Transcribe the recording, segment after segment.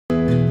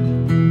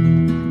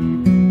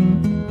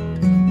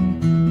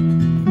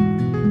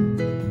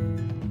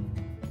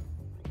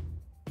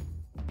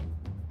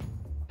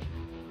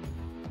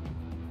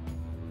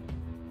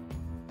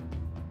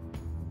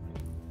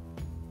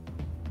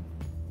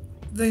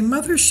the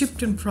Mother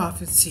Shipton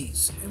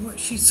Prophecies and what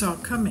she saw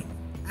coming,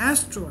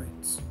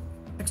 asteroids,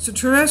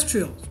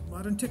 extraterrestrials,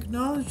 modern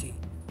technology,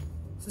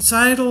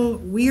 societal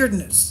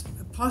weirdness,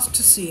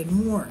 apostasy, and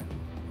more.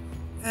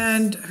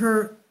 And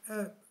her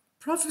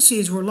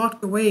prophecies were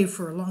locked away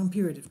for a long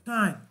period of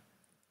time.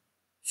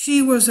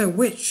 She was a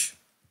witch.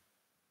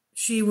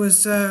 She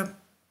was a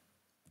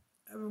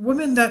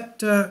woman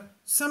that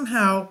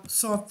somehow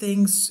saw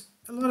things.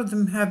 A lot of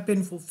them have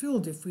been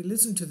fulfilled if we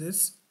listen to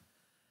this.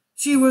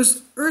 She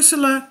was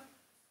Ursula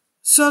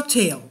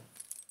Sautel.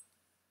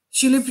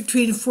 She lived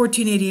between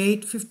 1488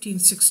 and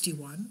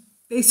 1561.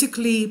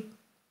 Basically,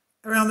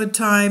 around the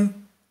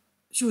time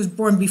she was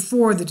born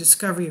before the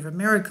discovery of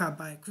America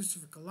by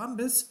Christopher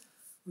Columbus,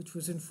 which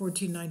was in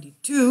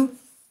 1492.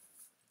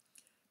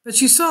 But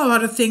she saw a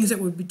lot of things that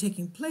would be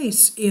taking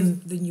place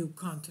in the new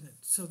continent.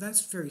 So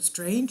that's very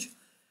strange.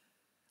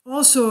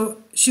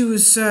 Also, she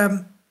was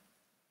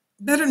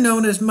better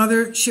known as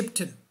Mother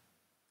Shipton,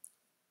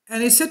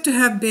 and is said to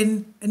have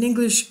been an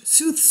English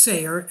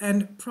soothsayer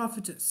and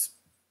prophetess.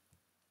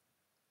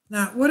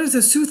 Now, what is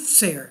a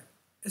soothsayer?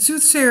 A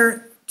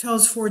soothsayer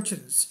tells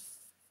fortunes,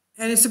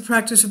 and it's the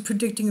practice of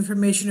predicting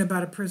information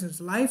about a person's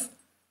life.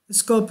 The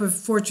scope of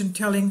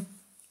fortune-telling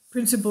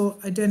principle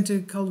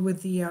identical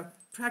with the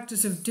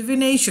practice of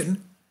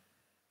divination.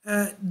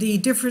 The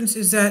difference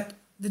is that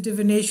the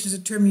divination is a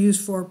term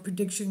used for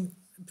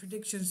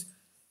predictions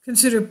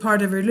considered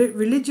part of a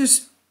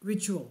religious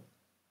ritual,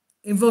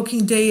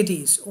 invoking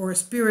deities or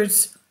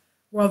spirits,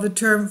 while the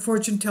term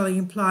fortune-telling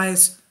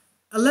implies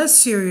a less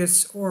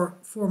serious or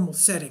formal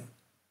setting.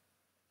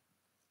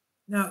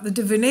 Now, the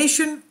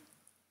divination,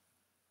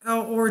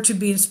 or to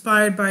be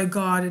inspired by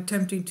God,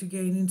 attempting to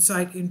gain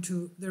insight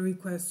into the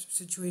request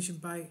situation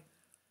by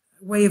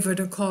way of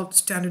an occult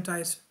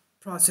standardized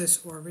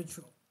process or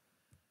ritual.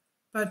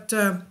 But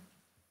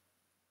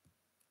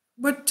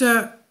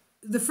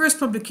the first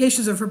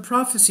publications of her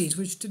prophecies,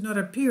 which did not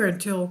appear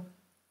until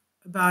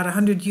about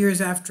 100 years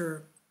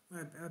after,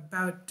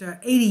 about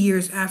 80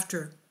 years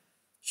after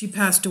she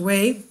passed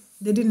away.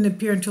 They didn't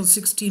appear until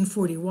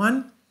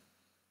 1641,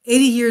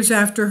 80 years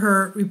after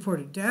her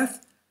reported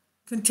death,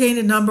 contained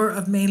a number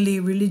of mainly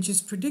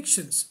religious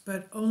predictions,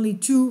 but only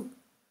 2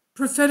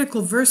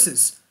 prophetical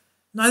verses,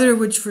 neither of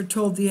which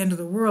foretold the end of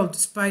the world,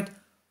 despite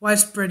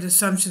widespread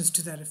assumptions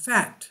to that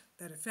effect.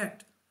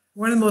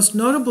 One of the most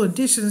notable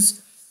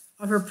editions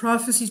of her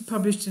prophecies,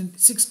 published in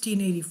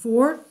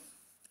 1684,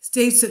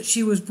 states that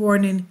she was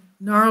born in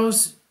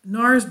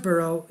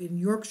Knaresborough in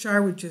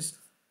Yorkshire, which is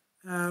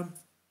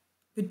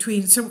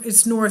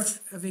it's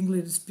north of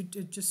England, it's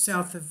just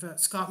south of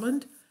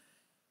Scotland,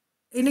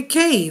 in a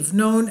cave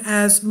known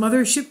as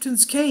Mother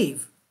Shipton's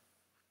Cave,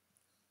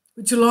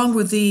 which, along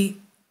with the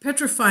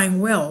petrifying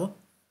well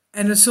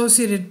and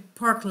associated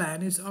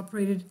parkland, is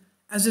operated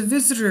as a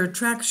visitor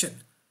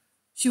attraction.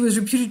 She was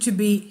reputed to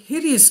be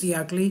hideously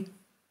ugly,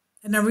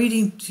 and I'm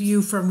reading to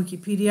you from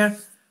Wikipedia.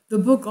 The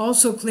book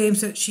also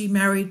claims that she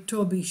married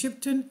Toby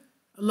Shipton,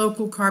 a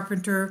local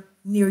carpenter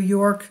near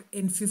York,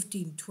 in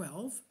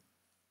 1512.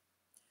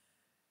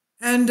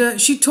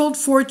 And she told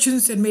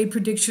fortunes and made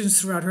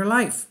predictions throughout her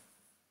life.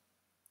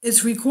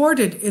 It's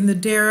recorded in the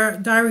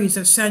diaries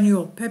of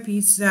Samuel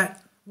Pepys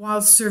that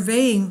while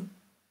surveying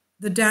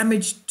the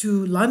damage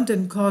to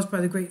London caused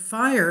by the Great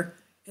Fire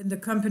in the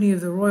company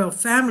of the royal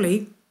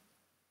family,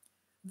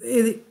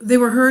 they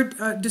were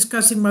heard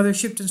discussing Mother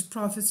Shipton's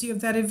prophecy of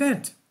that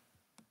event.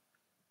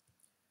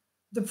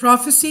 The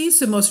Prophecies,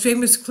 the most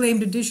famous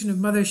claimed edition of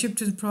Mother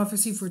Shipton's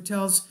prophecy,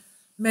 foretells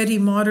many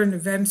modern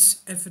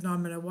events and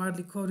phenomena,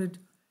 widely quoted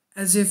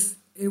as if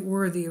it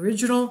were the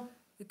original.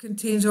 It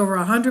contains over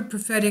 100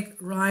 prophetic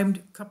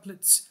rhymed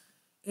couplets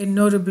in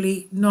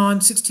notably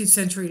non-16th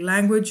century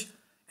language,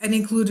 and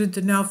included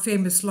the now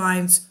famous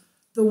lines,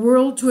 "The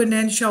world to an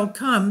end shall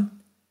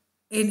come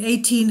in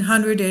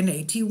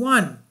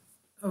 1881.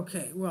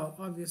 Okay, well,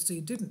 obviously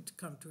it didn't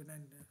come to an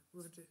end.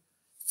 It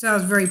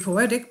sounds very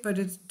poetic, but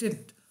it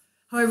didn't.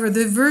 However,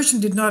 the version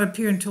did not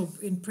appear in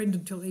print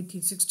until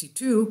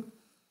 1862,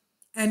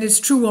 and its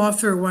true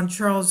author, one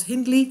Charles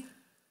Hindley,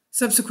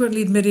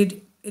 subsequently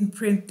admitted in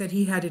print that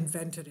he had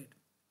invented it.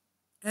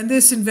 And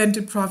this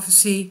invented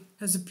prophecy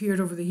has appeared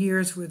over the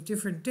years with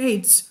different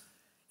dates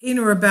in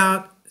or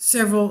about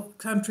several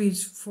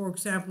countries. For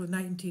example, in the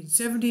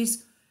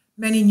 1970s,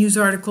 many news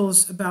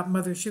articles about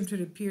Mother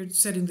Shipton appeared,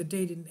 setting the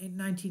date in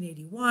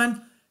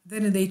 1981.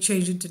 Then they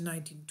changed it to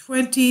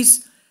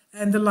 1920s.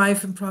 And the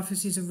life and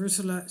prophecies of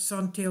Ursula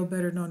Sautel,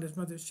 better known as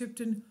Mother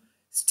Shipton,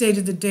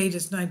 stated the date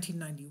as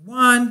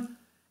 1991.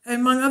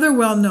 And among other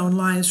well-known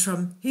lines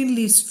from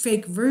Hindley's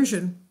fake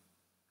version,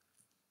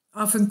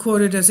 often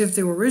quoted as if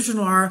they were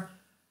original, are,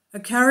 "A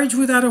carriage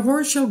without a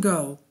horse shall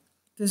go.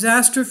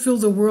 Disaster fill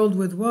the world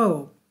with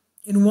woe.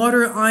 In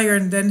water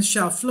iron then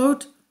shall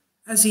float,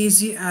 as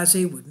easy as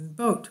a wooden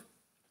boat."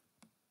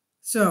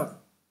 So,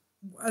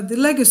 the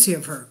legacy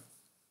of her.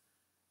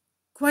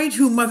 Quite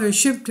who Mother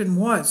Shipton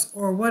was,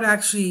 or what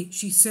actually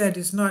she said,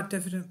 is not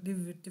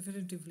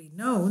definitively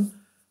known.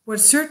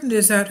 What's certain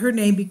is that her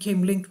name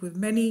became linked with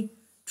many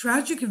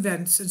tragic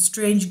events and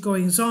strange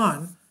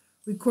goings-on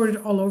recorded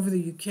all over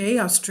the UK,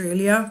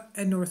 Australia,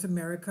 and North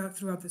America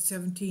throughout the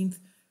 17th,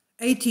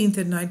 18th,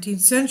 and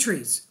 19th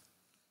centuries.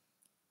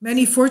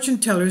 Many fortune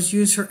tellers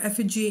used her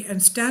effigy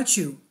and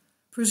statue,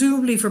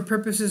 presumably for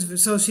purposes of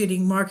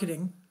associating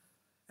marketing,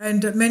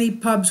 and many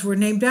pubs were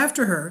named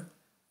after her.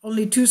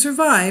 Only two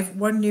survive,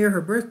 one near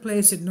her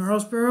birthplace in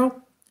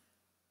Knaresborough,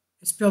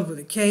 it's spelled with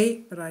a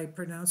K, but I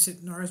pronounce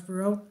it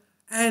Knaresborough,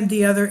 and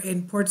the other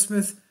in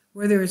Portsmouth,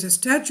 where there is a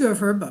statue of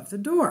her above the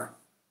door.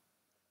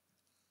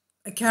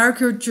 A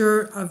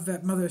caricature of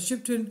Mother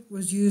Shipton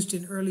was used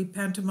in early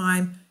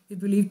pantomime, it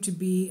believed to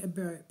be,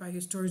 by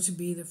historians, to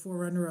be the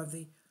forerunner of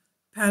the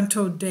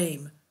Panto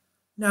Dame.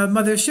 Now,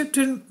 Mother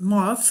Shipton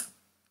moth,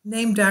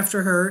 named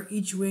after her,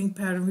 each wing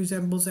pattern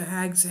resembles a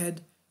hag's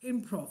head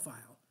in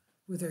profile,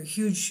 with her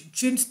huge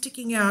chin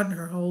sticking out and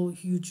her whole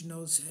huge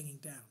nose hanging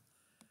down.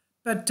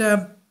 But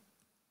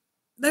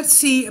let's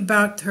see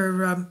about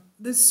her,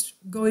 let's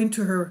go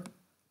into her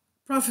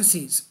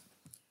prophecies.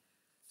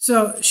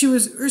 So she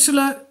was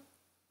Ursula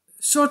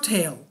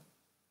Shortale,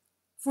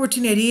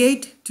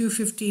 1488 to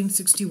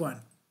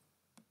 1561.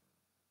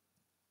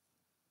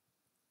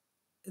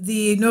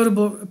 The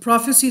notable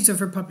prophecies of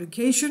her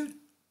publication: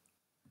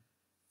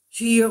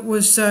 she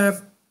was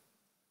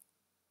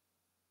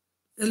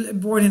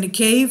born in a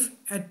cave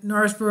at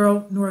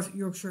Knaresborough, North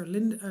Yorkshire,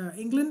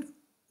 England,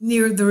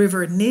 near the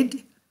River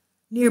Nid.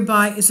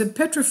 Nearby is a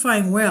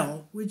petrifying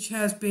well, which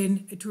has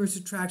been a tourist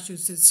attraction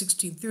since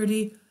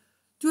 1630,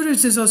 due to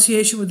its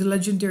association with the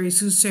legendary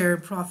soothsayer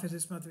and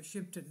prophetess Mother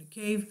Shipton. The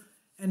cave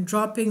and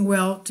dropping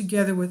well,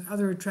 together with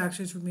other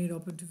attractions, remain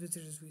open to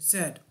visitors, we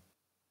said.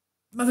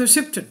 Mother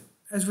Shipton,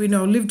 as we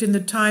know, lived in the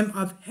time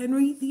of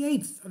Henry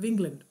VIII of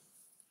England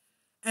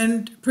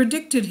and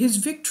predicted his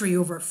victory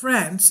over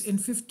France in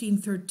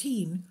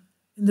 1513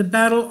 in the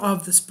Battle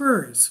of the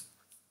Spurs.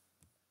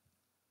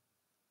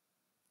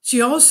 She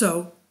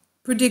also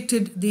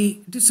predicted the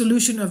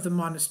dissolution of the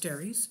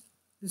monasteries.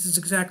 This is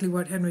exactly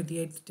what Henry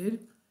VIII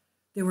did.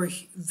 There were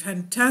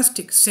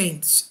fantastic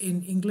saints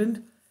in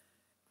England.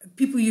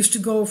 People used to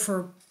go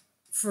for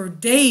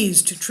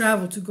days to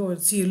travel to go and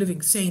see a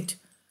living saint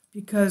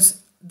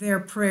because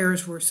their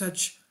prayers were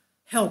such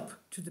help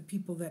to the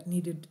people that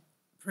needed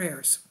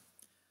prayers.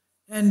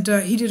 And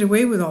he did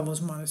away with all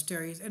those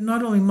monasteries, and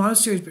not only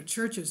monasteries but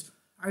churches.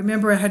 I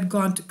remember I had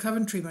gone to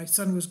Coventry. My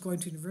son was going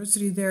to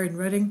university there in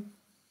Reading.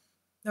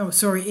 In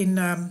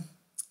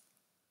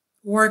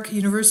Warwick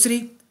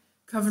University.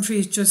 Coventry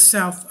is just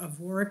south of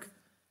Warwick.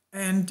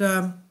 And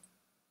there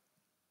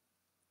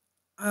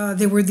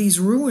were these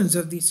ruins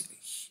of these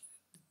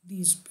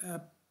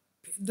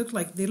looked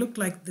like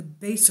the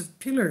base of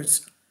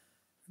pillars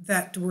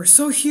that were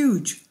so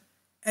huge.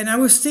 And I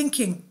was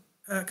thinking,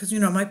 because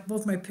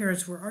both my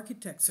parents were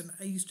architects, and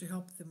I used to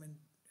help them in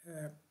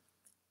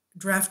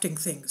drafting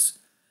things.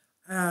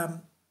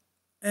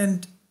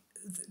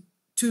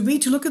 To me,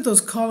 to look at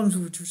those columns,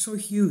 which were so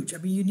huge, I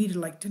mean, you needed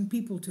like 10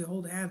 people to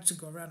hold hands to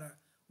go around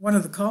one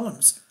of the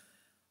columns.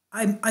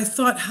 I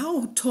thought,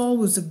 how tall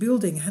was the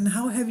building and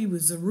how heavy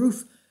was the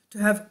roof to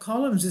have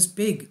columns this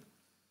big?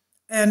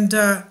 And,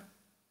 that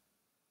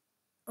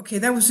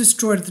was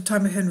destroyed at the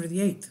time of Henry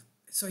VIII.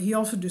 So he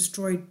also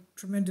destroyed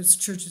tremendous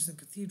churches and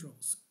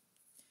cathedrals.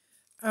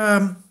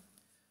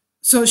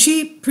 So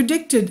she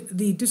predicted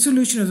the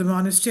dissolution of the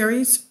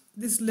monasteries.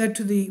 This led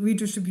to the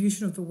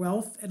redistribution of the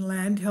wealth and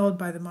land held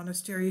by the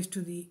monasteries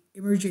to the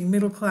emerging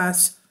middle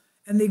class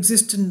and the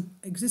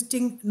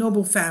existing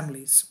noble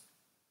families.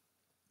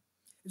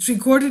 It's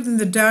recorded in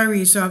the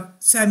diaries of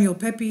Samuel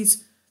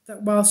Pepys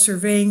that while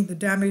surveying the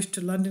damage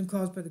to London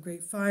caused by the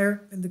Great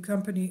Fire in the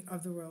company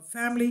of the royal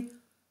family,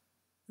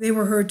 they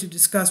were heard to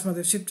discuss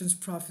Mother Shipton's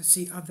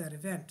prophecy of that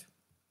event.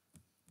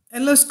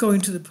 And let's go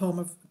into the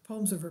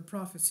poems of her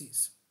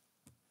prophecies.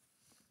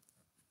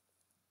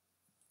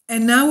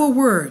 And now a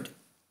word,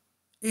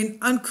 in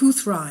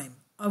uncouth rhyme,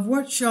 of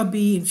what shall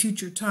be in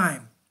future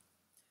time.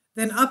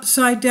 Then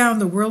upside down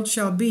the world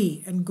shall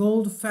be, and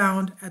gold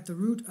found at the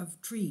root of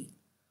tree.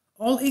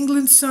 All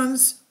England's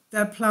sons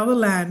that plough the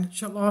land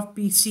shall oft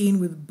be seen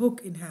with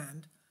book in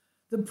hand.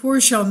 The poor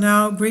shall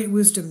now great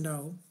wisdom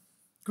know.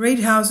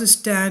 Great houses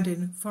stand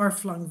in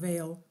far-flung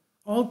vale,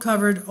 all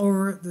covered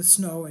over the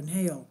snow and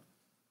hail.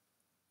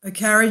 A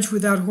carriage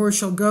without horse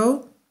shall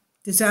go,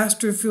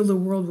 disaster fill the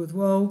world with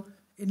woe.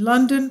 In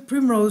London,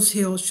 Primrose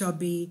Hill shall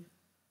be,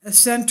 a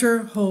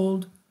centre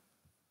hold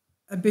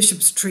a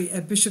bishop's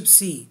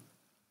sea.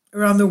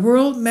 Around the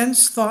world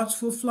men's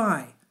thoughts will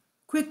fly,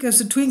 quick as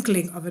the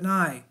twinkling of an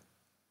eye.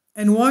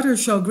 And water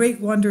shall great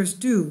wonders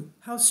do,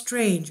 how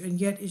strange, and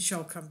yet it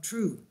shall come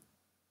true.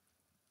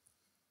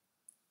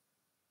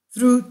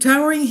 Through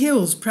towering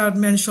hills proud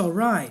men shall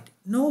ride,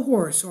 no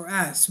horse or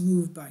ass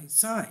moved by his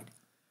side.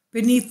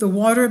 Beneath the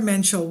water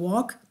men shall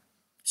walk,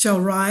 shall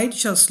ride,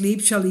 shall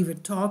sleep, shall even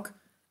talk,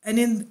 and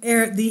in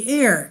the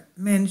air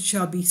men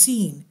shall be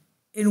seen,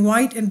 in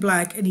white and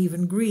black and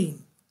even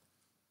green.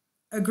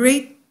 A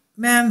great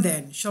man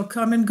then shall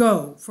come and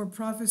go, for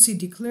prophecy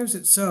declares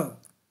it so.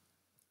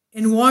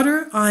 In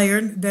water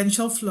iron then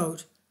shall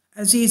float,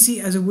 as easy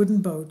as a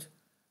wooden boat.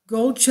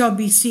 Gold shall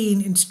be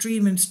seen in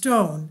stream and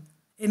stone,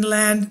 in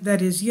land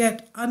that is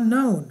yet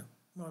unknown.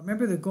 Well,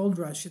 remember the gold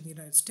rush in the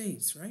United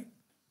States, right?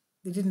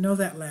 They didn't know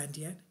that land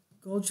yet.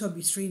 Gold shall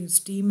be seen in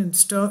stream and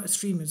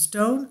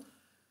stone,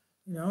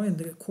 in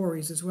the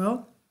quarries as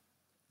well.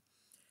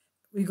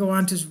 We go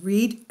on to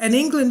read, and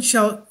England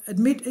shall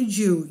admit a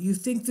Jew. You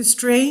think this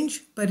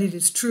strange, but it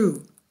is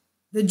true.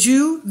 The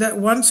Jew that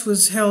once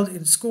was held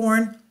in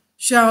scorn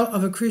shall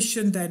of a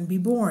Christian then be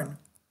born.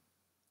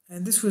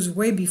 And this was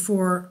way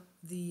before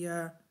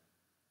the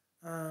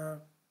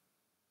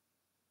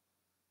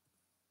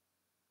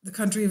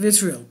country of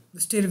Israel,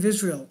 the state of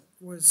Israel,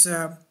 was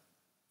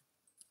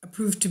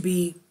approved to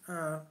be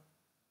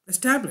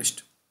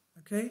established,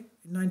 okay,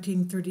 in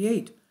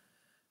 1938.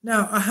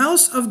 Now, a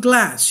house of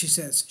glass, she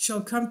says,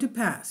 shall come to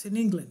pass in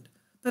England,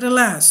 but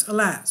alas,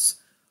 alas,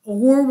 a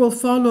war will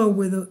follow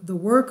with the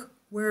work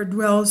where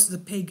dwells the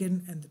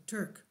pagan and the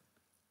Turk.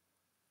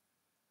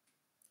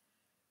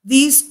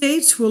 These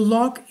states will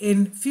lock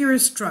in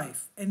fierce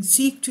strife and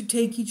seek to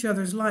take each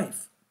other's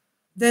life.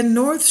 Then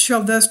north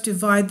shall thus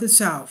divide the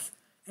south,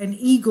 an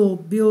eagle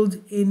build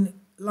in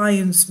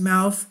lion's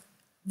mouth.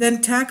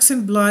 Then tax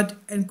and blood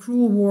and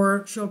cruel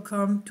war shall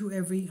come to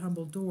every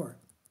humble door.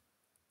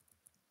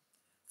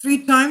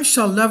 3 times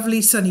shall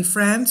lovely sunny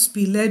France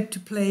be led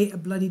to play a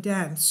bloody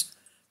dance.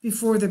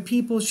 Before the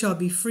people shall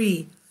be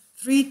free,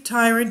 3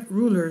 tyrant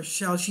rulers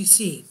shall she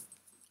see.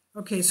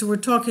 Okay, so we're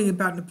talking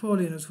about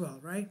Napoleon as well,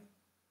 right?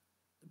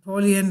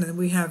 Napoleon, and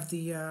we have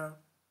the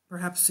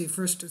perhaps the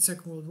First and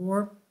Second World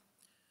War.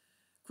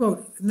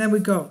 Quote, and then we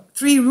go,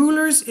 3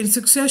 rulers in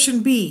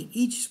succession be,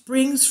 each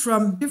springs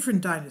from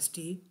different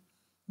dynasty.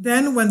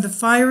 Then when the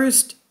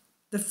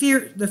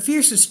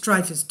fiercest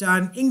strife is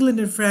done, England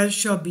and France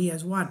shall be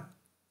as one.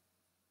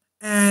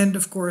 And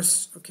of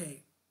course,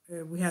 okay,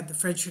 we had the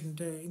French and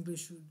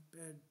English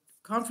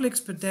conflicts,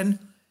 but then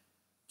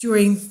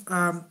during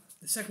the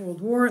Second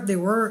World War, they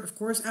were, of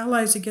course,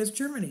 allies against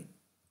Germany.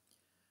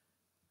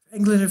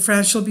 England and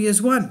France shall be as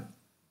one.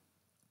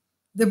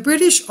 The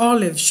British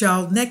olive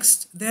shall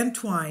next then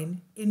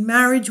twine in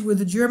marriage with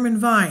the German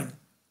vine.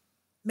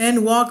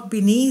 Men walk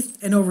beneath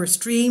and over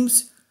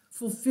streams,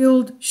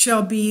 fulfilled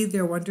shall be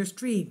their wonder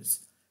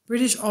streams.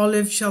 British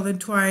olive shall then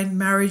twine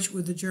marriage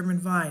with the German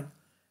vine.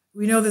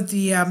 We know that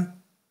the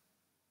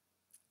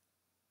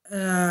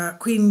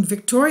Queen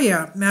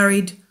Victoria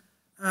married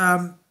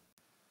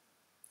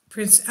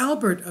Prince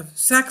Albert of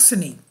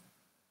Saxony.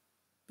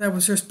 That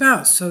was her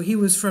spouse. So he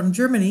was from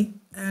Germany,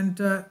 and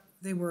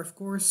they were, of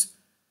course,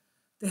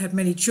 they had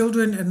many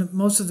children, and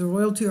most of the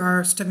royalty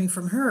are stemming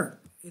from her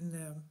in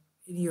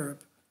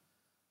Europe.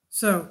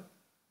 So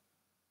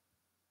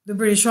the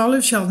British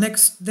olive shall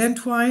next then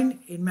twine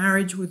in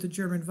marriage with the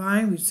German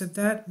vine. We've said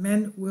that.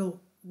 Men will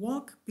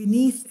walk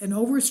beneath and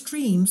over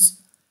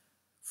streams,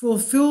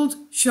 fulfilled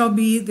shall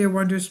be their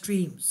wondrous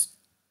dreams.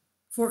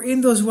 For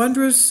in those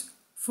wondrous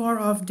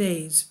far-off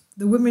days,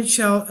 the women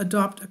shall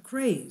adopt a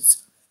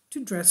craze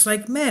to dress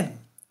like men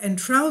and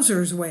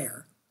trousers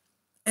wear,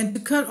 and to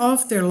cut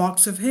off their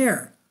locks of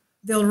hair.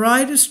 They'll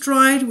ride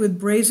astride with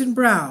brazen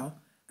brow,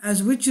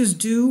 as witches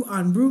do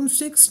on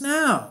broomsticks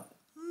now.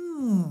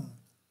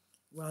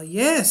 Well,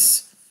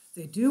 yes,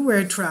 they do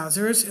wear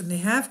trousers, and they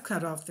have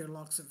cut off their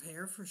locks of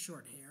hair for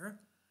short hair.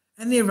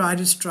 And they ride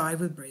astride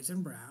with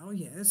brazen brow,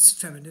 yes,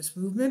 feminist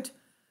movement.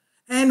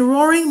 And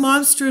roaring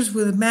monsters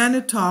with a man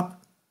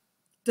atop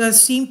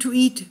does seem to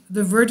eat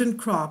the verdant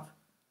crop.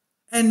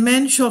 And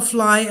men shall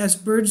fly as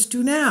birds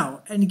do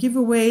now, and give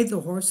away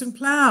the horse and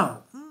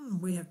plow.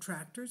 We have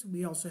tractors,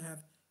 we also have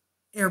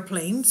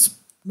airplanes.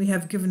 We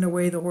have given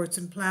away the horse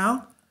and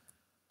plow,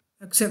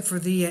 except for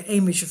the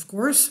Amish, of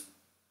course.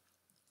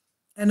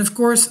 And of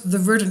course, the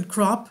verdant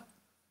crop,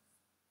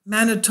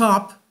 man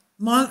atop.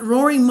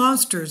 Roaring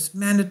monsters,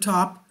 man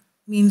atop,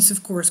 means,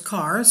 of course,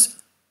 cars.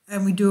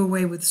 And we do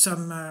away with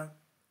some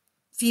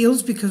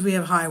fields because we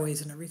have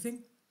highways and everything.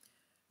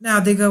 Now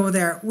they go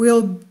there.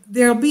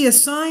 There'll be a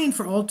sign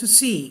for all to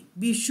see.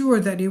 Be sure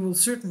that it will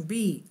certain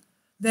be.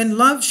 Then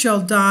love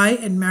shall die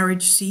and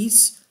marriage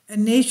cease,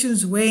 and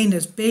nations wane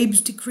as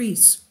babes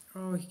decrease.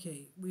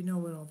 Okay, we know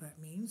what all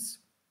that means.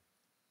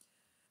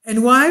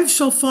 And wives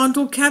shall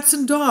fondle cats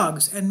and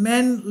dogs, and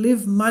men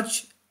live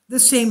much the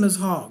same as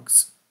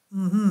hogs.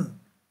 I'm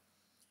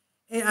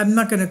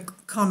not going to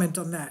comment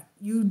on that.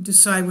 You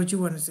decide what you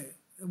want to say.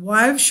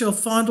 Wives shall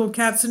fondle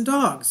cats and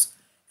dogs,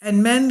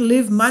 and men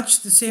live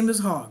much the same as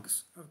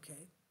hogs.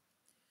 Okay.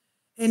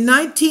 In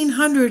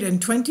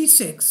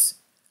 1926,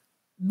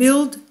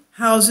 build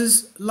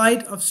houses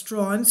light of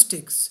straw and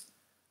sticks,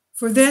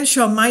 for then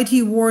shall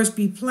mighty wars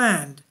be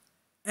planned,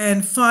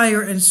 and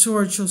fire and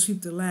sword shall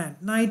sweep the land.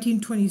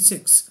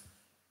 1926.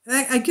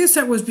 I guess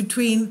that was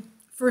between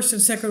First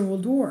and Second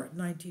World War,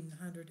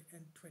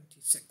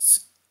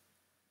 1926.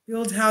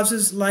 Build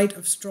houses light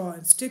of straw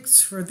and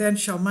sticks, for then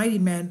shall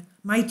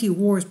mighty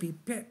wars be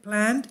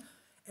planned,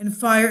 and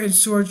fire and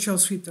sword shall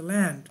sweep the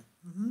land.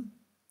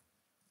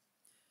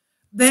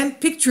 Then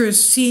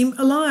pictures seem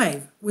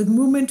alive, with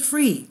movement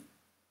free,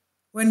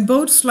 when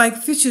boats like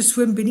fishes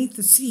swim beneath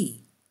the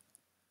sea,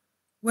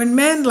 when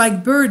men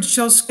like birds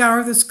shall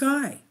scour the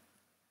sky,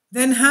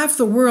 then half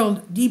the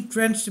world, deep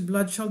drenched in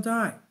blood, shall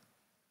die.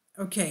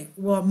 Okay,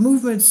 well,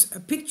 movements,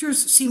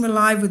 pictures seem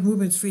alive with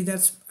movements free.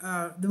 That's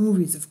the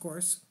movies, of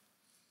course.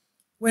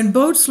 When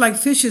boats like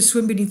fishes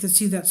swim beneath the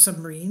sea, that's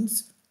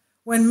submarines.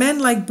 When men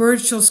like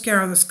birds shall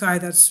scour the sky,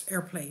 that's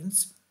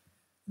airplanes.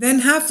 Then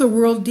half the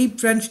world, deep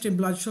drenched in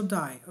blood, shall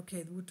die.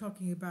 Okay, we're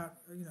talking about,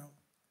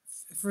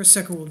 First,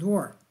 Second World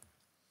War.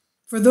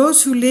 For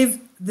those who live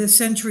this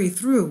century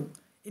through,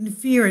 in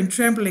fear and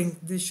trembling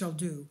this shall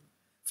do.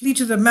 Flee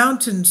to the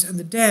mountains and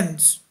the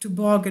dens, to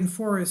bog and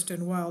forest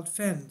and wild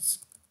fens.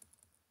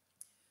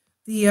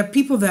 The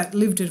people that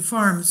lived in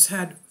farms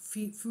had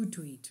food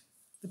to eat.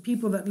 The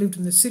people that lived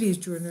in the cities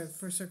during the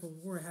First Second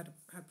World War had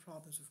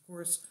problems, of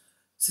course,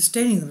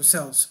 sustaining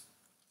themselves.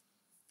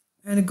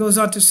 And it goes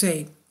on to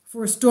say,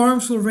 for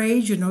storms will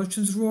rage and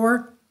oceans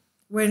roar,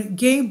 when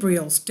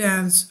Gabriel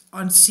stands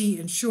on sea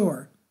and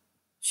shore.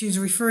 She's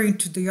referring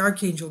to the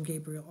Archangel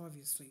Gabriel,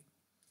 obviously.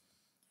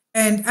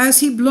 And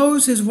as he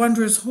blows his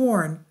wondrous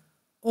horn,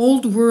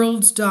 old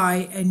worlds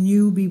die and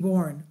new be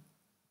born.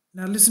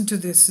 Now listen to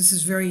this. This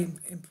is very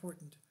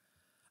important.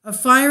 A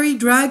fiery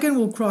dragon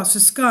will cross the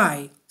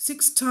sky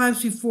 6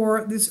 times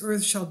before this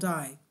earth shall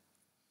die.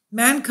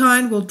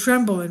 Mankind will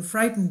tremble and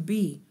frightened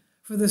be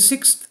for the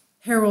 6th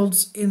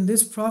heralds in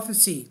this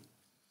prophecy.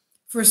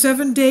 For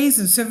 7 days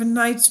and 7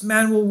 nights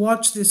man will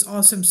watch this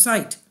awesome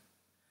sight.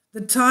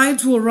 The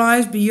tides will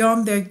rise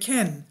beyond their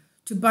ken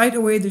to bite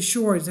away the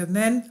shores, and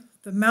then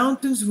the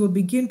mountains will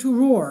begin to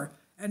roar,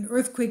 and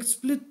earthquakes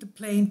split the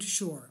plain to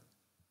shore.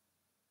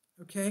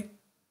 Okay?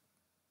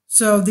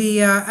 So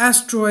the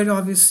asteroid,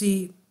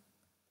 obviously,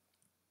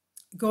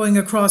 going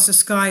across the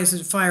sky as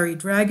a fiery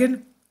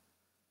dragon,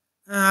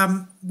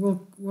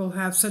 will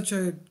have such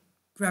a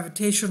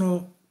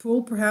gravitational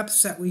pull,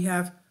 perhaps, that we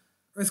have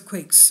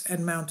earthquakes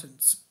and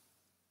mountains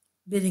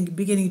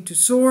beginning to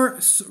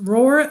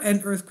roar,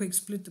 and earthquakes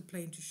split the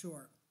plain to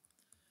shore.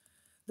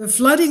 The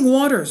flooding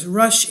waters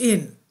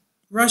rushing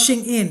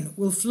in,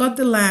 will flood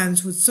the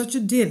lands with such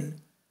a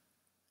din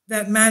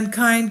that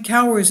mankind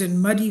cowers in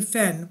muddy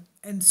fen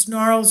and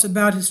snarls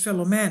about his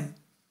fellow men.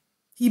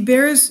 He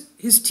bares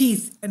his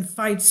teeth and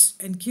fights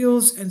and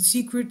kills and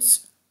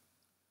secrets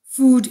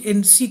food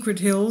in secret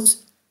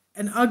hills,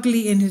 and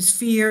ugly in his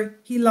fear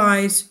he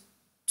lies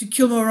to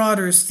kill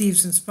marauders,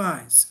 thieves, and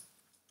spies.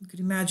 You could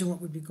imagine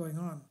what would be going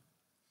on.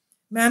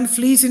 Man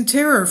flees in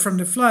terror from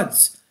the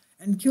floods,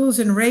 and kills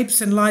and rapes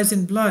and lies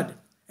in blood,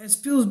 and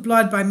spills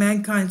blood by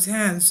mankind's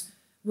hands,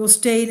 will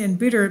stain and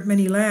bitter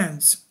many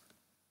lands.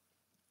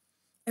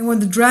 And when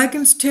the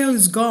dragon's tail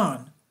is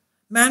gone,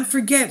 man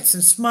forgets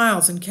and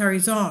smiles and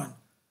carries on,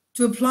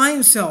 to apply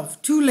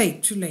himself too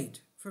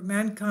late, for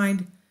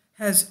mankind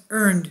has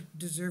earned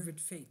deserved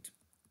fate.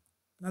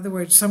 In other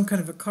words, some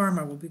kind of a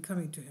karma will be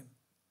coming to him.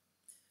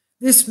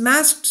 This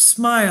masked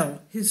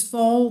smile, his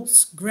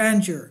false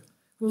grandeur,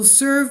 will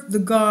serve the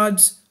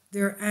gods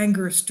their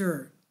anger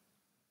stir.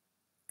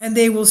 And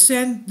they will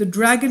send the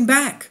dragon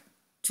back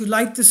to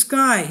light the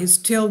sky, his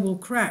tail will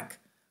crack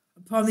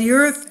upon the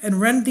earth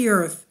and rend the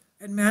earth,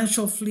 and man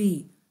shall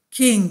flee,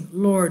 king,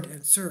 lord,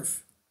 and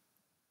serf.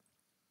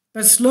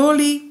 But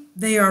slowly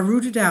they are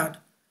rooted out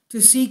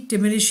to seek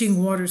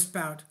diminishing water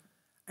spout,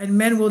 and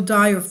men will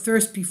die of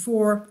thirst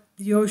before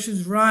the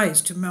oceans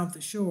rise to mount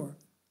the shore.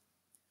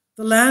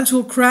 The lands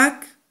will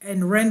crack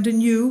and rend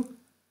anew.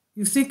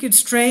 You think it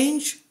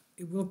strange?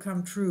 It will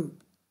come true.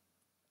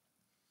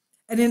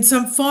 And in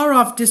some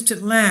far-off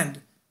distant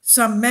land,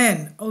 some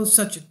men, oh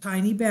such a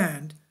tiny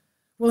band,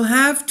 will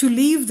have to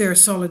leave their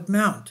solid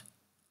mount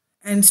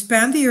and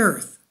span the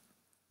earth,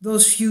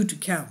 those few to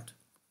count,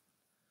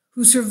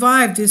 who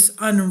survive this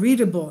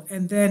unreadable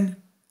and then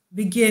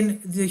begin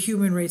the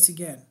human race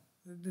again.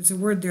 There's a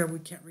word there we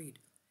can't read.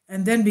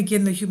 And then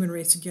begin the human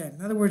race again.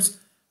 In other words,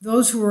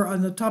 those who are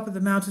on the top of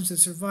the mountains that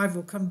survive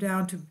will come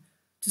down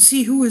to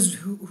see who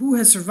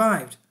has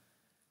survived.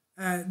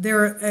 And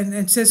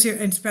it says here,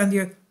 and span the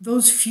earth,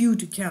 those few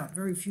to count.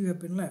 Very few have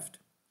been left.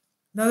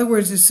 In other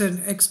words, it's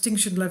an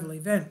extinction level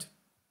event.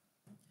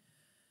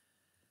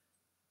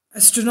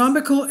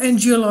 Astronomical and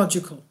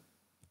geological.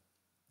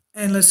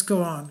 And let's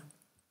go on.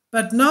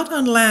 But not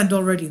on land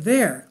already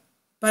there,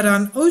 but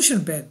on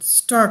ocean beds,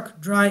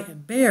 stark, dry,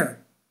 and bare.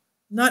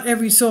 Not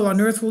every soul on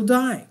earth will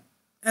die,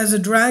 as a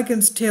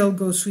dragon's tail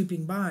goes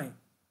sweeping by.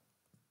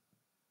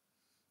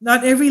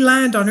 Not every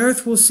land on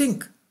earth will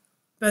sink,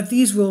 but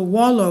these will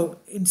wallow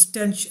in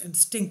stench and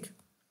stink,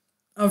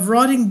 of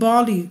rotting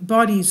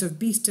bodies of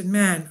beast and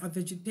man, of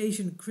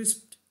vegetation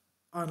crisped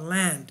on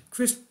land.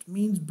 Crisped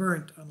means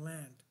burnt on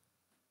land.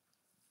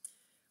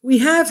 We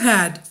have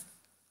had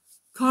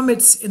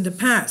comets in the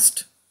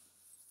past.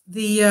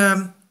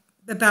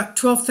 About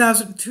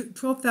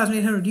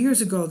 12,800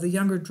 years ago, the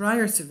Younger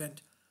Dryas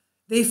event,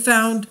 they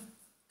found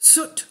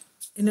soot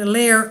in a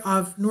layer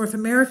of North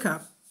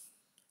America.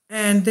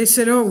 And they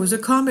said, oh, it was a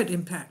comet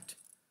impact.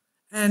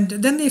 And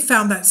then they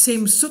found that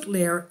same soot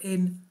layer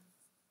in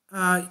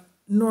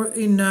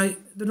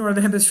the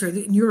northern hemisphere,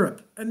 in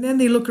Europe. And then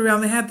they look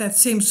around, they had that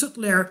same soot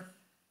layer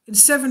in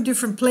 7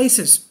 different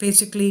places.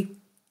 Basically,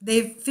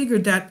 they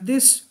figured that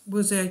this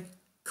was a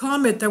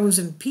comet that was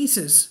in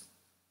pieces.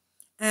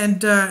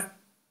 And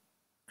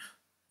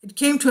it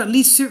came to at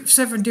least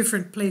 7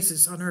 different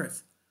places on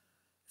Earth.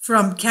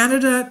 From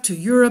Canada to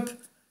Europe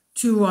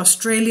to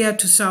Australia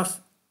to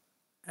South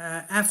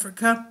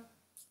Africa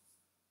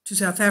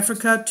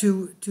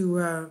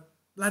to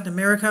Latin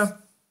America.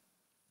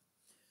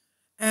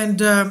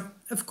 And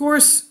of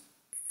course,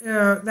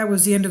 that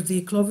was the end of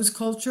the Clovis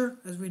culture,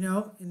 as we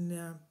know,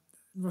 in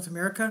North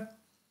America.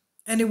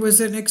 And it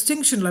was an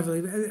extinction level.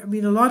 I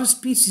mean, a lot of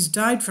species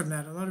died from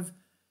that. A lot of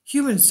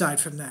humans died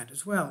from that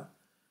as well.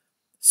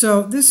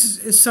 So this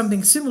is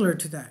something similar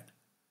to that.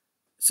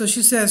 So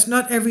she says,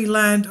 not every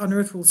land on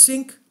earth will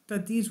sink,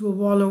 but these will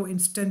wallow in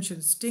stench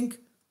and stink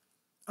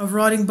of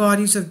rotting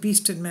bodies of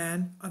beast and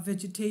man, of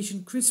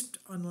vegetation crisped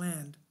on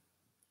land.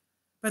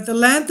 But the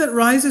land that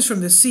rises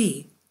from the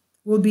sea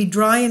will be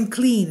dry and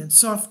clean and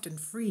soft and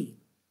free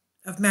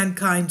of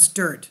mankind's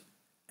dirt,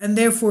 and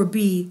therefore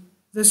be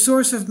the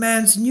source of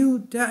man's new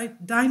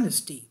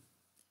dynasty.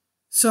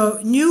 So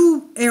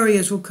new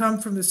areas will come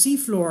from the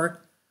seafloor,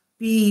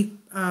 be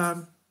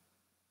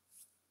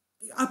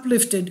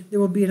uplifted. There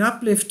will be an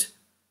uplift,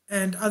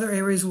 and other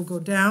areas will go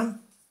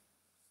down.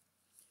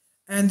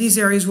 And these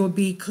areas will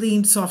be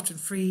clean, soft, and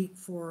free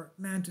for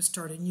man to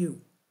start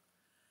anew.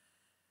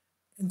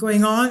 And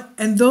going on,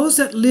 and those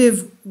that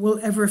live will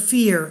ever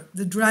fear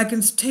the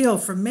dragon's tail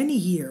for many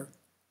year.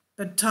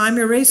 But time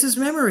erases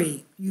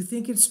memory. You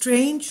think it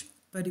strange,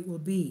 but it will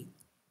be.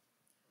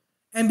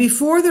 And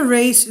before the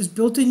race is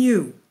built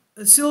anew,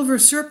 a silver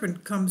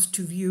serpent comes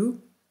to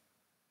view,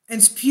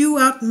 and spew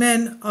out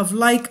men of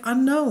like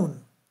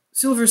unknown.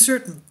 Silver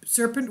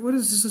serpent, what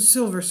is this, a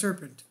silver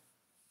serpent?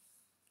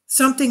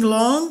 Something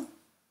long,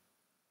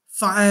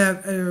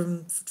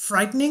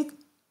 frightening,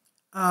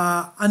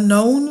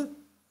 unknown.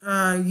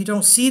 You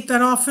don't see it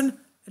that often,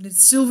 and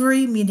it's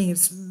silvery, meaning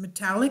it's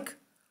metallic,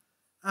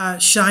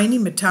 shiny,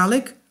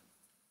 metallic.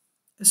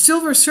 A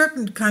silver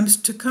serpent comes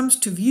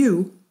to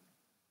view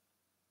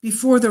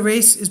before the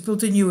race is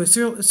built anew. A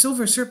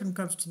silver serpent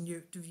comes to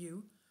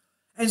view,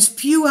 and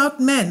spew out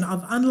men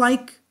of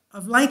like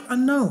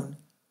unknown,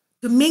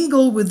 to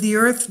mingle with the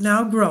earth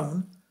now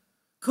grown,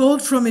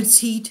 cold from its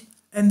heat,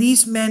 and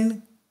these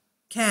men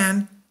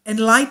can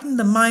enlighten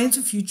the minds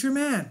of future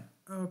man.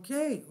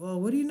 Okay, well,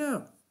 what do you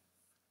know?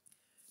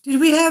 Did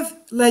we have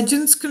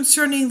legends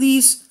concerning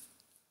these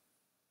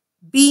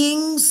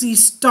beings,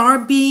 these star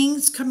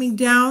beings coming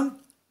down?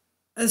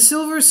 A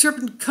silver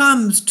serpent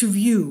comes to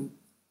view.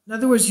 In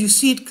other words, you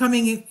see it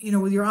coming,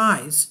 with your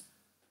eyes,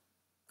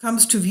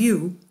 comes to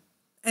view,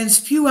 and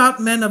spew out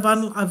men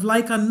of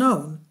like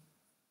unknown.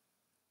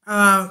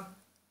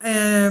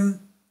 And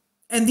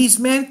these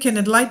men can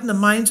enlighten the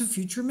minds of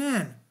future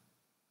man.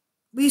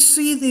 We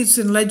see these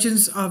in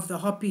legends of the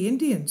Hopi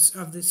Indians,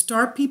 of the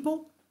star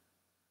people.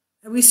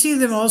 And we see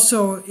them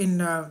also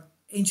in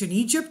ancient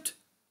Egypt.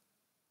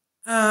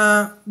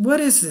 What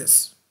is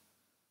this?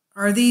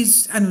 Are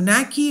these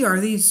Anunnaki?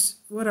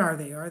 What are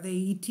they? Are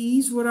they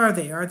ETs? What are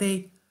they? Are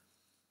they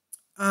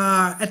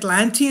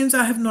Atlanteans?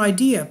 I have no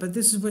idea, but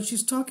this is what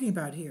she's talking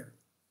about here.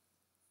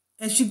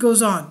 And she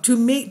goes on,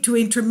 to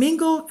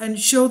intermingle and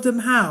show them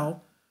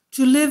how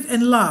to live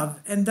and love,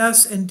 and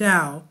thus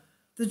endow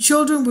the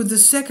children with the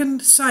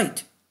second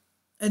sight,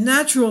 a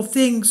natural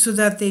thing so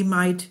that they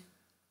might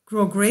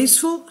grow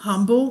graceful,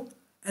 humble,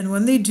 and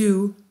when they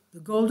do, the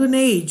golden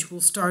age will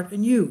start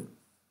anew.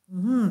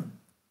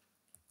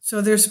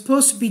 So they're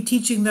supposed to be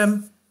teaching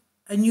them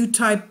a new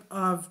type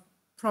of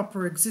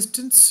proper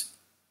existence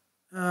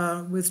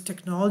with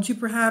technology,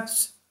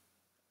 perhaps,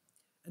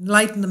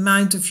 enlighten the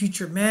minds of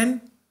future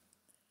men.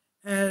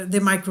 They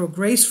might grow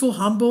graceful,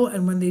 humble,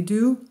 and when they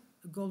do,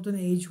 the golden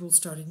age will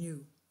start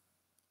anew.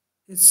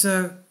 It's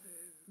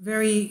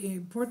very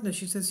important that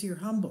she says here,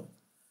 humble.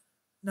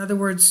 In other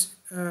words,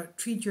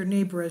 treat your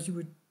neighbor as you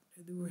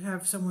would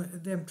have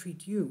them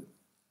treat you.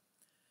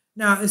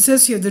 Now, it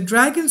says here, the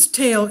dragon's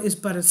tail is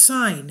but a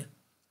sign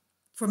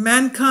for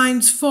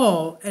mankind's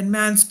fall and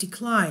man's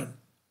decline.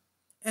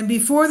 And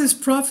before this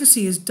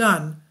prophecy is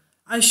done,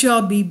 I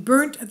shall be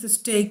burnt at the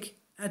stake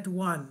at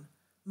one,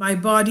 my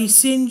body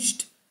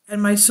singed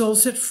and my soul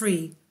set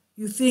free.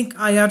 You think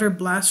I utter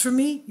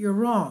blasphemy? You're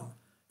wrong.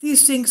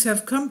 These things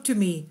have come to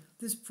me.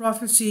 This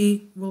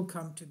prophecy will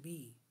come to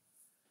be.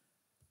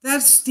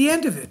 That's the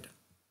end of it.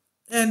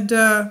 And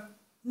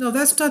no,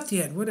 that's not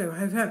the end. Whatever.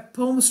 I've had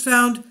poems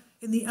found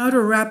in the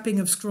outer wrapping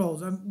of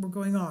scrolls. We're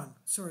going on.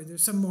 Sorry,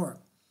 there's some more.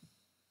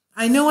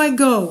 I know I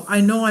go.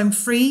 I know I'm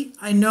free.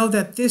 I know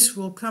that this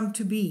will come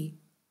to be.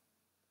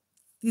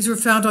 These were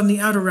found on the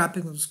outer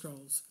wrapping of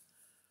scrolls.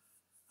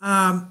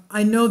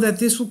 I know that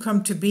this will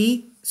come to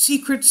be.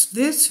 Secrets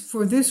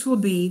for this will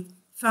be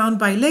found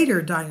by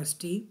later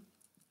dynasty.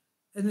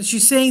 And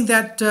she's saying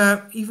that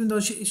even though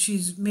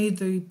she's made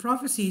the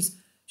prophecies,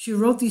 she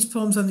wrote these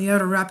poems on the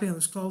outer wrapping of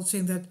the scroll,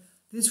 saying that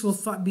this will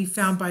be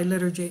found by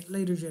later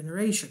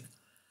generation.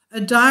 A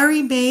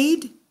diary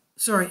made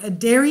a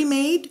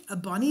dairymaid, a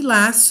bonny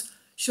lass,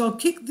 shall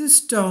kick this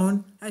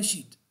stone as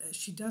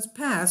she does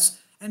pass,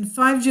 and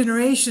 5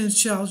 generations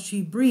shall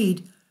she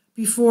breed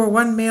before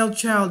one male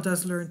child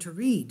does learn to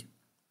read.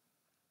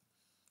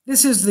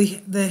 This is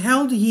the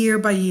held year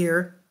by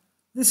year.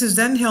 This is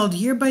then held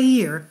year by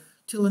year,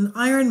 till an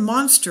iron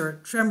monster,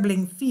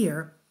 trembling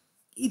fear,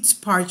 eats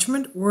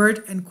parchment,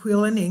 word, and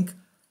quill and ink,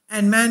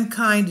 and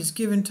mankind is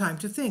given time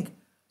to think.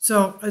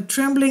 So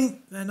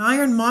an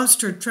iron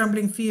monster,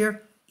 trembling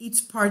fear,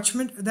 eats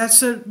parchment. That's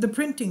the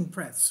printing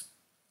press.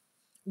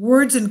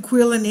 Words and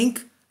quill and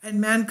ink, and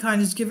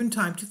mankind is given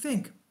time to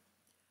think.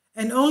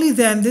 And only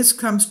then this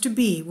comes to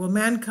be will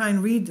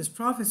mankind read this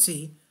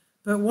prophecy,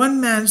 but one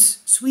man's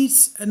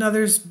sweets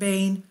another's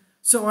bane,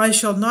 so I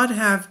shall not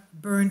have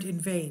burned in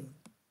vain.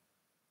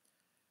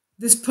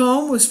 This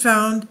poem was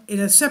found in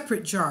a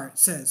separate jar, it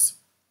says.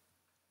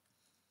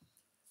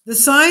 The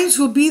signs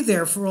will be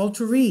there for all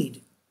to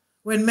read.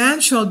 When man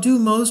shall do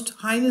most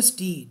heinous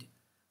deed,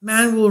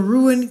 man will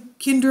ruin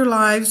kinder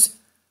lives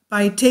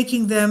by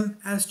taking them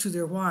as to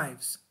their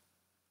wives.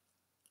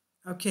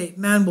 Okay,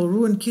 man will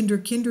ruin kinder.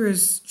 Kinder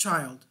is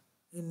child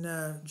in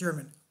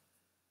German.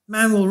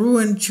 Man will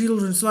ruin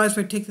children's lives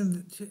by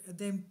taking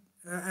them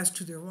as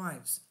to their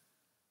wives.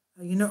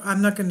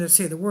 I'm not going to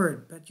say the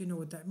word, but you know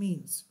what that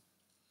means.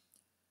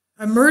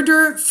 A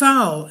murder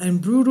foul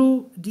and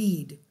brutal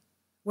deed,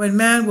 when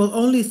man will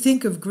only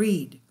think of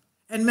greed,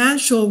 and man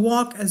shall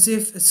walk as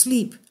if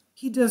asleep.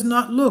 He does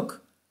not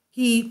look,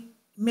 he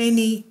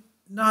many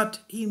not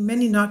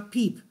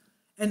peep.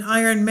 And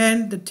iron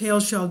men the tale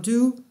shall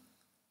do,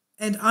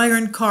 and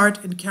iron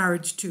cart and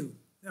carriage too.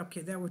 Okay,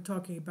 that we're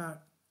talking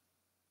about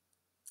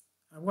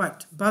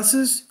what?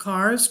 Buses,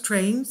 cars,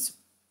 trains.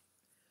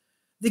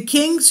 The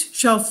kings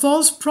shall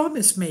false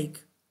promise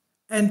make,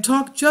 and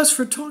talk just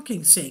for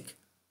talking's sake.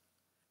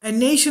 And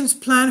nations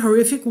plan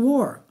horrific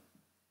war,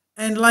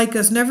 and like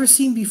us never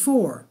seen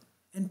before.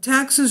 And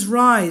taxes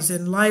rise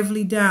and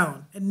lively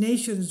down, and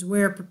nations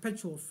wear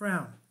perpetual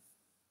frown.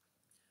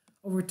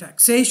 Over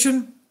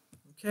taxation,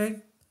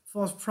 okay,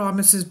 false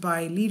promises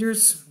by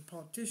leaders and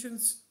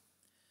politicians.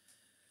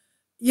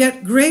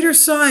 Yet greater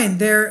sign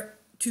there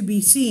to be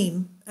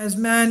seen, as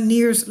man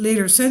nears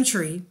later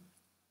century,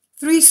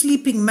 3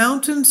 sleeping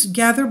mountains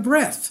gather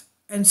breath,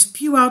 and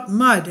spew out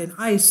mud and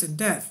ice and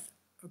death.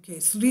 Okay,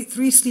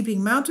 3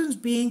 sleeping mountains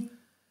being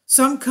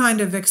some kind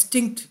of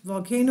extinct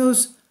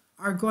volcanoes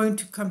are going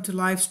to come to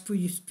life,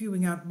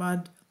 spewing out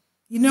mud.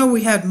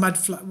 We had mud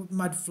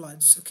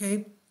floods,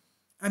 okay?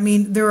 I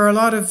mean, there are a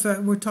lot of,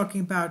 we're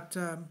talking about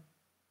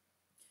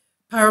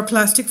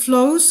pyroclastic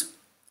flows,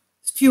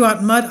 spew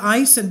out mud,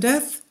 ice, and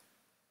death.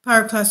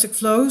 Pyroclastic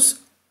flows,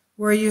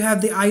 where you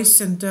have the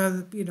ice and,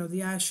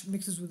 the ash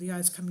mixes with the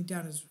ice coming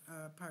down as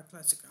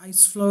pyroclastic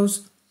ice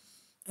flows.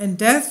 And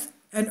death,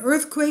 and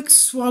earthquakes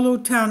swallow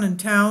town and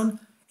town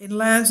in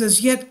lands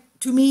as yet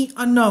to me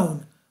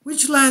unknown.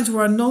 Which lands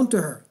were unknown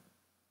to her?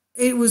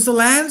 It was the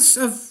lands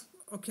of,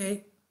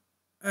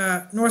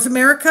 North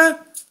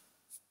America,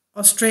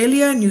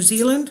 Australia, New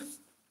Zealand,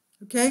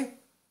 okay?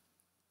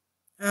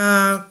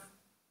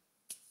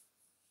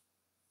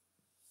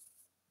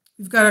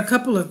 We've got a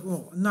couple of,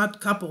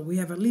 we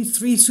have at least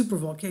 3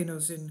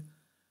 supervolcanoes in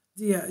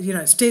the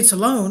United States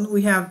alone.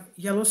 We have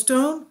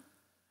Yellowstone,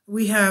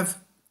 we have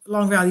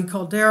Long Valley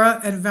Caldera,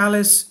 and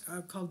Valles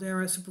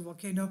Caldera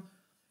supervolcano,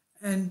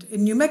 and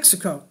in New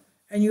Mexico.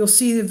 And you'll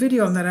see the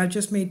video on that I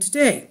just made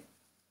today,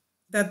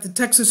 that the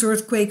Texas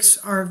earthquakes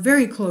are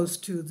very close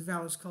to the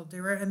Valles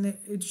Caldera, and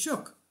it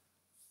shook.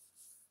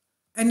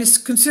 And it's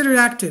considered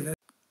active.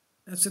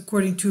 That's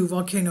according to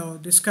Volcano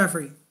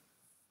Discovery.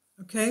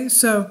 Okay,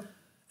 so,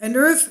 and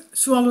earth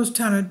swallows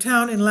town and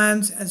town in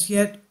lands as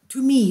yet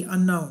to me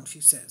unknown,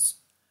 she says.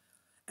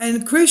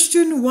 And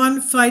Christian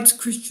one fights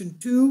Christian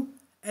two,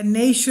 and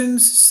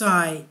nations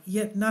sigh,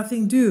 yet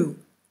nothing do.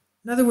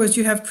 In other words,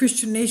 you have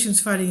Christian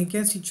nations fighting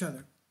against each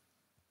other.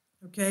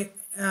 Okay,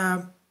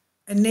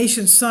 and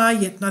nations sigh,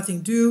 yet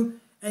nothing do,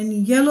 and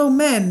yellow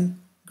men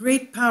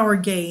great power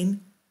gain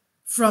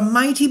from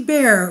mighty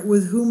bear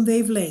with whom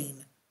they've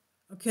lain.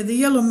 Okay, the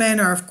yellow men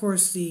are, of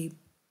course, the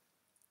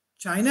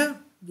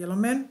China, yellow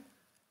men,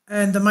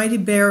 and the mighty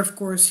bear, of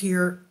course,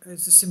 here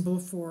is a symbol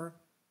for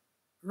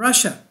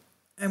Russia.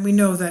 And we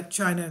know that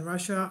China and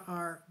Russia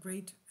are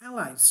great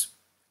allies.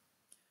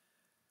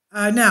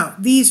 Now,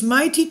 these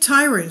mighty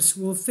tyrants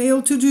will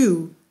fail to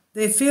do,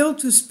 they fail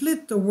to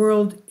split the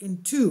world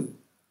in two.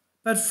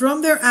 But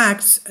from their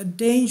acts a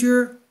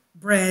danger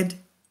bred,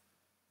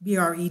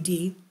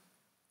 B-R-E-D,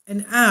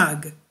 an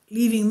ag,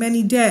 leaving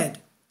many dead.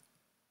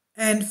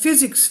 And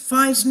physics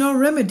finds no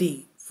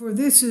remedy, for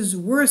this is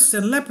worse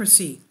than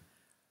leprosy.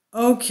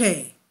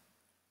 Okay,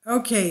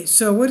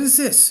 so what is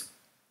this?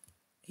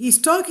 She is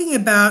talking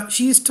about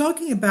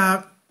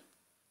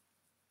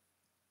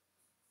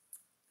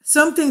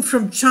something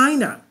from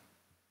China.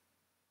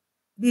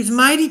 These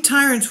mighty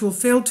tyrants will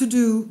fail to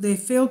do, they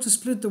fail to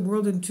split the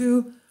world in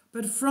two,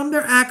 but from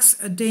their acts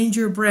a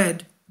danger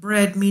bred,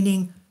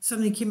 meaning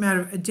something came out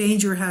of, a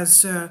danger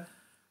has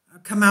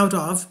come out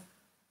of,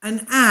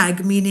 an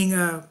ag, meaning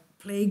a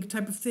plague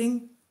type of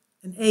thing,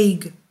 an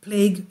egg,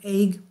 plague,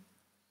 egg,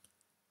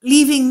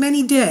 leaving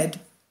many dead,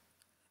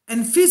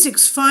 and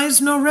physics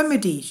finds no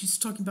remedy. She's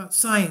talking about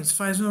science,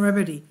 finds no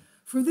remedy.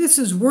 For this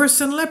is worse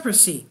than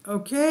leprosy.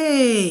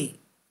 Okay,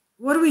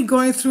 what are we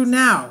going through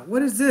now?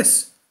 What is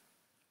this?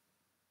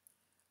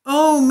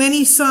 Oh,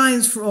 many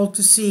signs for all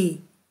to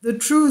see. The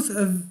truth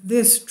of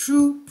this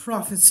true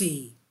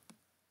prophecy.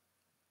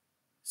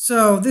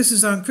 So this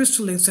is on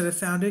Crystal Links that I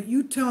found it.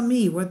 You tell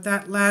me what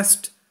that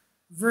last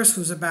verse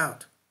was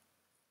about.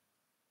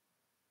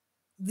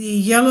 The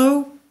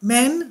yellow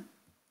men,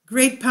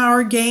 great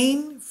power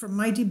gain from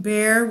mighty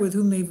bear with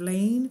whom they've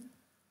lain.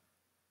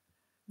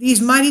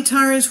 These mighty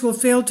tyrants will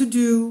fail to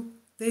do,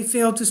 they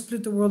fail to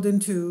split the world in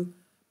two,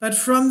 but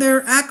from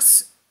their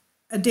acts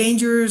a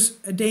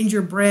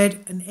danger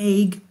bred, an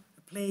egg,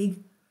 a plague,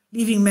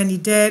 leaving many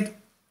dead,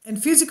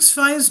 and physics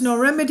finds no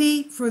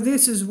remedy, for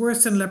this is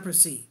worse than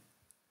leprosy.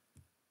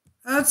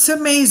 That's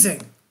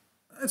amazing.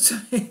 That's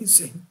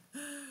amazing.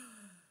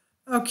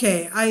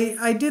 Okay,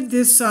 I did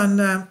this on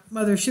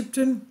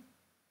Mothershipton.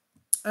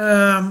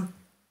 I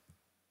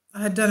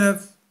had done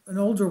an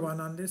older one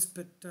on this,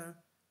 but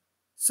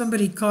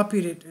somebody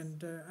copied it,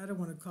 and I don't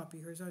want to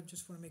copy hers. I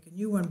just want to make a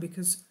new one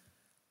because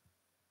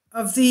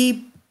of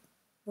the,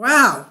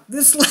 wow,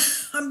 this,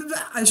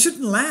 I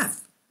shouldn't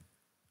laugh.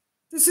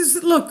 This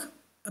is, look,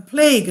 a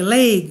plague, a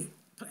leg,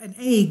 an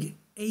egg,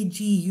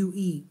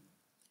 A-G-U-E,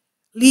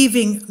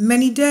 leaving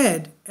many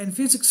dead, and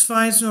physics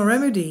finds no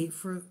remedy,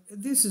 for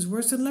this is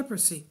worse than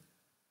leprosy.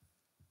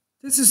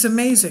 This is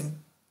amazing.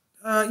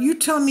 You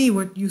tell me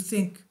what you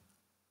think.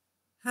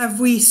 Have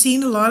we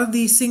seen a lot of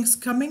these things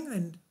coming?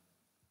 And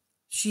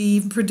she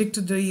even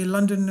predicted the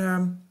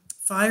London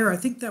fire. I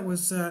think that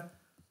was the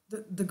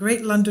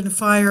Great London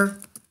Fire.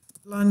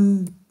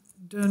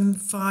 London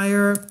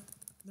Fire.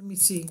 Let me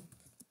see.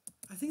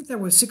 I think that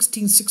was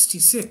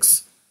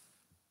 1666.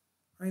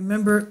 I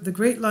remember the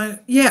Great Line.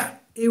 Yeah,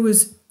 it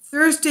was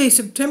Thursday,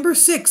 September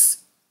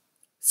 6th,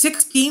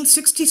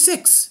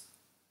 1666.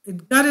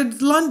 It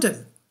gutted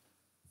London.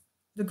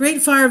 The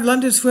Great Fire of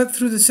London swept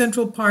through the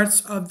central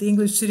parts of the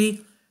English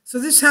city. So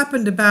this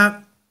happened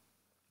about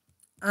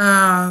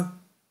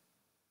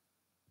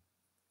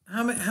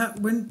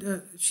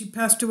when she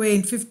passed away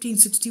in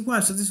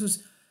 1561. So this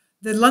was,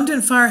 the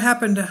London fire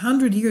happened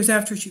 100 years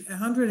after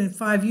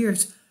 105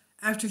 years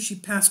after she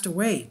passed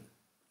away,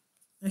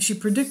 and she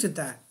predicted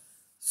that.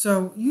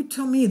 So you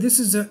tell me, this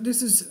is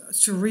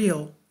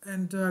surreal,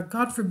 and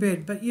God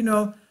forbid. But you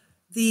know,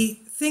 the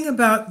thing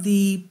about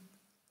the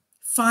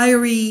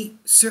fiery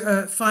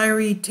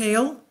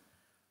tale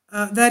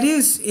that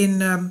is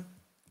in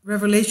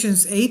Revelation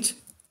 8.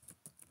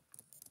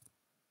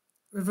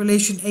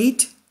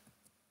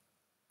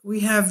 We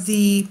have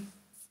the,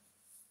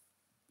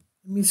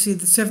 let me see,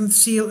 the seventh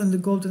seal and the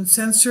golden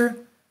censer.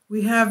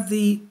 We have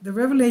the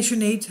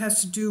Revelation 8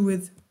 has to do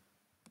with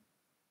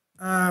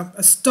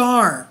a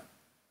star.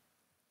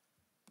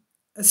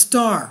 A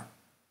star.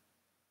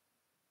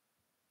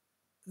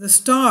 The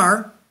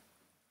star,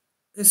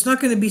 it's not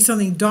going to be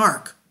something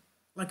dark,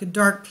 like a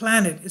dark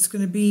planet. It's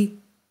going to be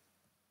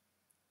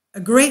a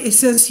great, it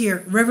says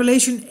here,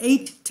 Revelation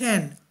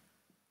 8:10.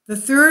 The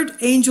third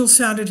angel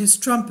sounded his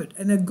trumpet,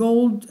 and a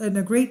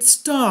great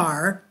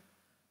star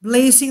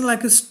blazing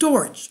like a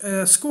torch.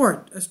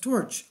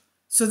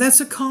 So that's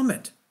a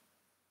comet.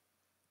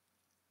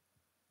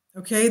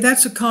 Okay,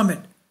 that's a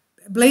comet.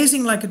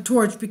 Blazing like a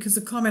torch, because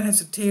the comet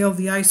has a tail,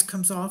 the ice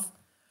comes off,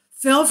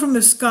 fell from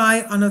the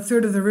sky on a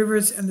third of the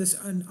rivers and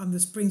on the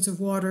springs of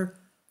water.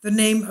 The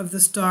name of the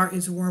star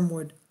is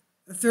Wormwood.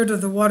 A third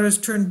of the waters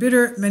turned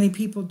bitter. Many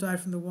people died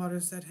from the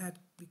waters that had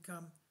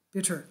become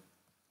bitter.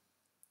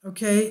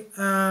 Okay,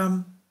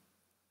 and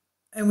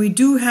we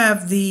do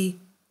have the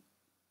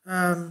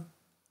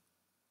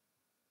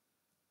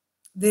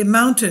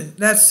mountain.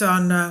 That's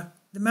on,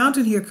 the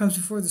mountain here comes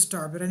before the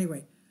star, but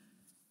anyway.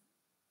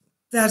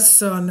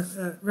 That's on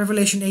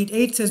Revelation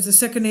 8:8 says, the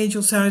second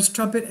angel sounded his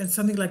trumpet, and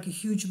something like a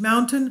huge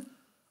mountain,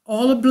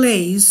 all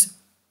ablaze.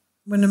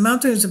 When a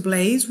mountain is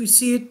ablaze, we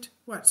see it,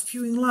 what,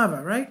 spewing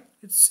lava, right?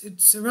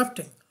 It's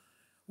erupting.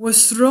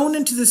 Was thrown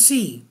into the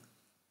sea.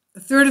 A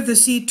third of the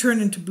sea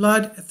turned into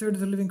blood, a third of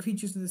the living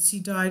creatures in the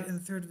sea died, and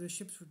a third of the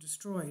ships were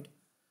destroyed.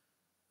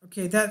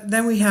 Okay,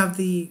 then we have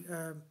the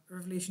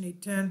Revelation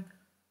 8:10.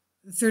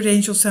 The third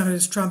angel sounded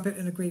his trumpet,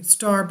 and a great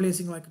star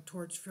blazing like a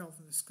torch fell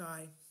from the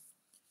sky.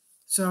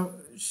 So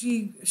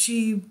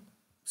she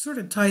sort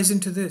of ties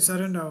into this. I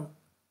don't know.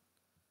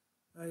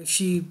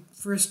 She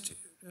first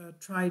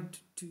tried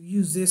to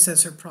use this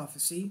as her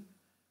prophecy,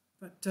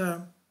 but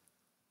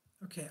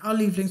okay, I'll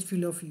leave links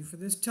below for you for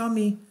this. Tell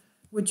me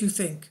what you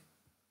think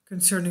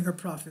concerning her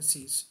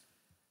prophecies.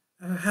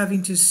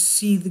 Having to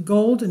see the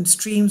gold and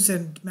streams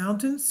and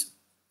mountains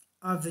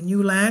of the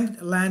new land,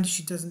 a land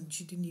she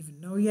didn't even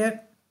know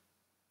yet,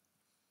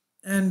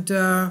 and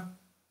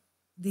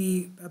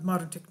the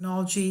modern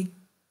technology,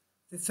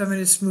 the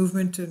feminist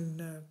movement,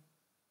 and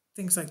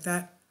things like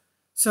that.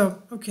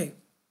 So, okay,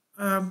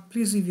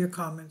 please leave your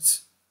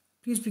comments.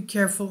 Please be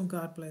careful, and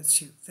God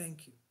bless you.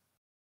 Thank you.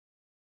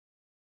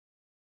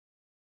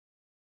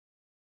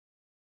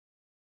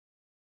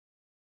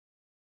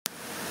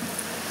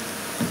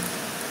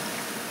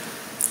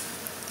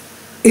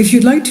 If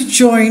you'd like to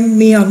join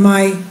me on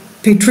my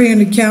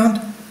Patreon account,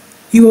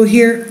 you will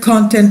hear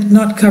content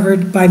not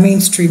covered by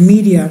mainstream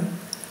media.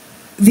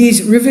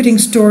 These riveting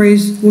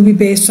stories will be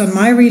based on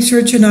my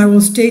research, and I will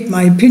state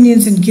my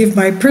opinions and give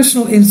my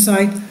personal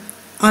insight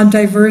on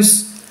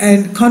diverse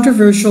and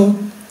controversial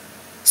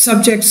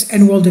subjects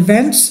and world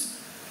events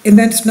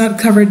not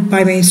covered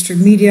by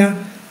mainstream media,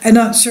 and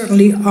not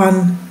supported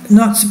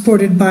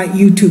by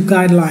YouTube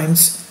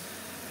guidelines.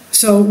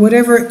 So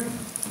whatever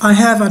I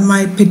have on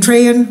my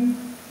Patreon,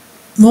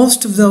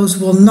 most of those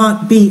will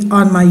not be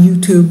on my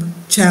YouTube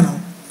channel.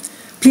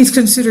 Please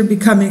consider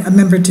becoming a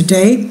member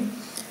today.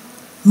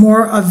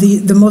 More of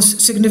the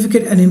most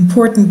significant and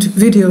important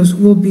videos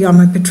will be on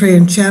my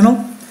Patreon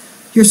channel.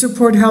 Your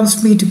support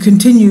helps me to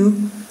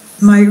continue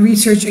my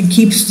research and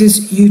keeps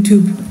this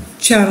YouTube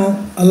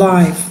channel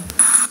alive.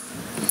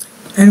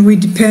 And we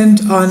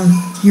depend on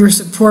your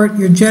support,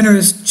 your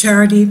generous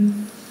charity,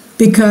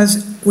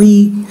 because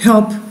we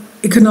help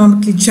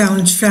economically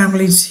challenged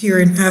families here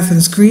in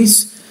Athens,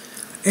 Greece,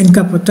 in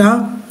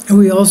Kapota, and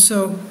we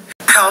also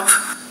help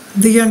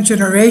the young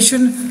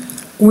generation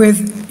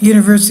with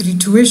university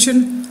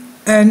tuition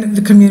and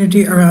the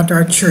community around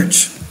our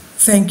church.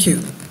 Thank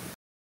you.